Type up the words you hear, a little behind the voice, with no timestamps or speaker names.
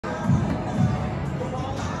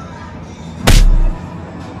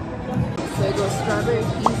strawberry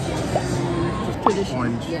peach. Traditional.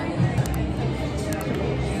 Orange. Yeah.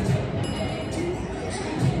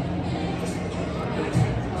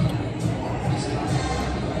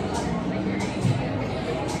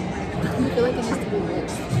 I feel like it needs to be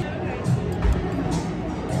mixed.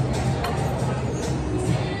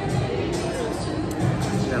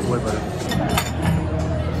 That's way better.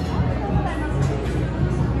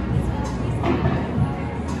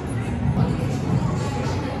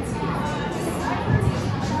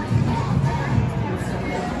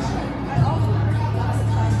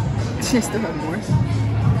 She still have more.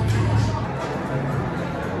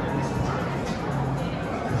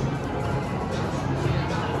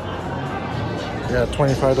 Yeah,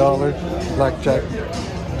 $25 blackjack.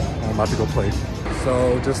 I'm about to go play.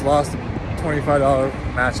 So just lost $25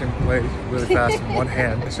 matching play really fast in one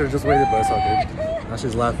hand. I should have just waited, but it's all good. Now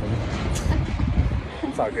she's laughing.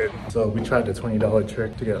 It's all good. So we tried the $20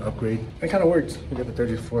 trick to get an upgrade. It kind of worked. We got the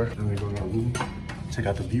 34. Then we go in our room. Check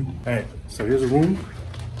out the view. All right, so here's the room.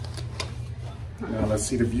 Now let's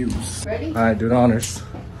see the views. Ready? All right, do the honors.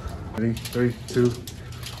 Ready? 3, 2.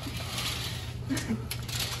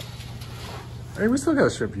 Hey, we still got a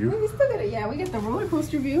strip view. We still got it. Yeah, we get the roller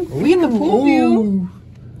coaster view. We get the pool view.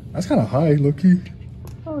 That's kind of high, low-key.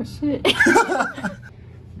 Oh shit.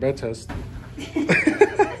 Bed test. Yes,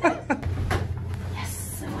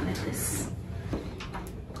 I wanted this.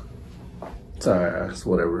 It's alright, it's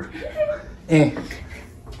whatever.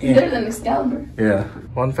 Better than Excalibur. Yeah.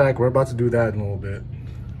 Fun fact, we're about to do that in a little bit.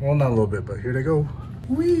 Well, not a little bit, but here they go.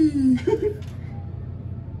 Whee!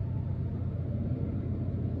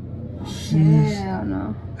 Hell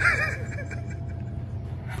no.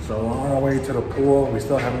 So we're on our way to the pool. We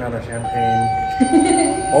still haven't got our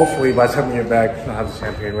champagne. Hopefully by the time we get back, we'll have the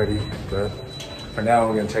champagne ready. But for now,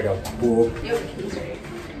 we're gonna check out the pool.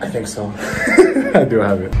 I think so. I do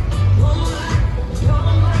have it.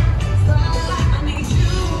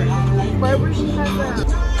 Wherever she has that.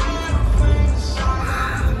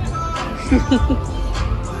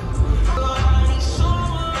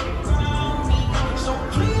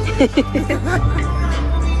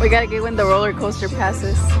 We gotta get when the roller coaster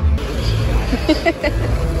passes.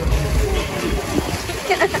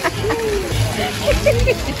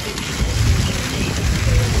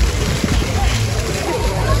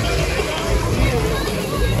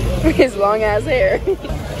 His long ass hair.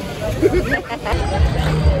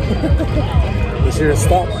 This is your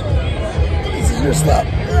stop. This is your stop.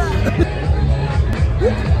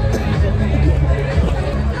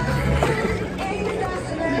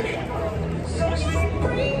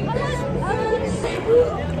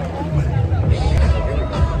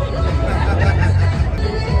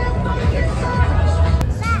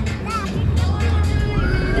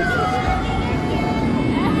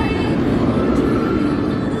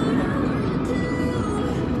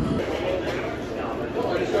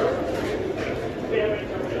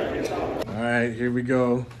 Alright, here we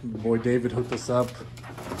go. The boy David hooked us up.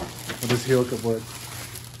 What does he hook up with?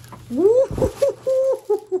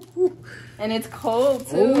 And it's cold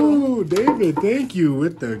too. Oh, David, thank you.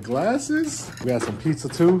 With the glasses. We got some pizza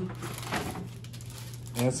too.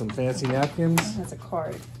 And some fancy napkins. That's a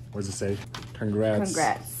card. What does it say? Congrats.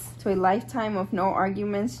 Congrats. To a lifetime of no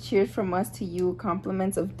arguments. Cheers from us to you.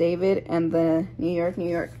 Compliments of David and the New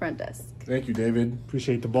York front desk. Thank you, David.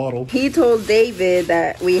 Appreciate the bottle. He told David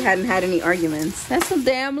that we hadn't had any arguments. That's a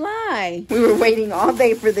damn lie. We were waiting all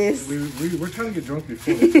day for this. We're trying to get drunk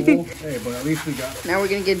before the pool. Hey, but at least we got it. Now we're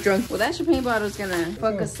gonna get drunk. Well, that champagne bottle is gonna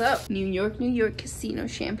fuck us up. New York casino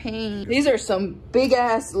champagne. These are some big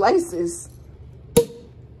ass slices.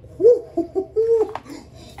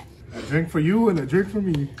 A drink for you and a drink for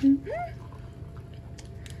me.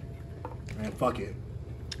 Man, fuck it.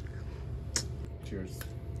 Cheers.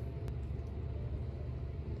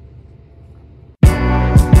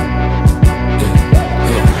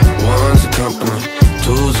 One's a company,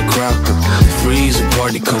 two's a crowd, three's a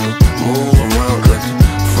party coming, move around like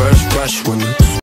the first rush when you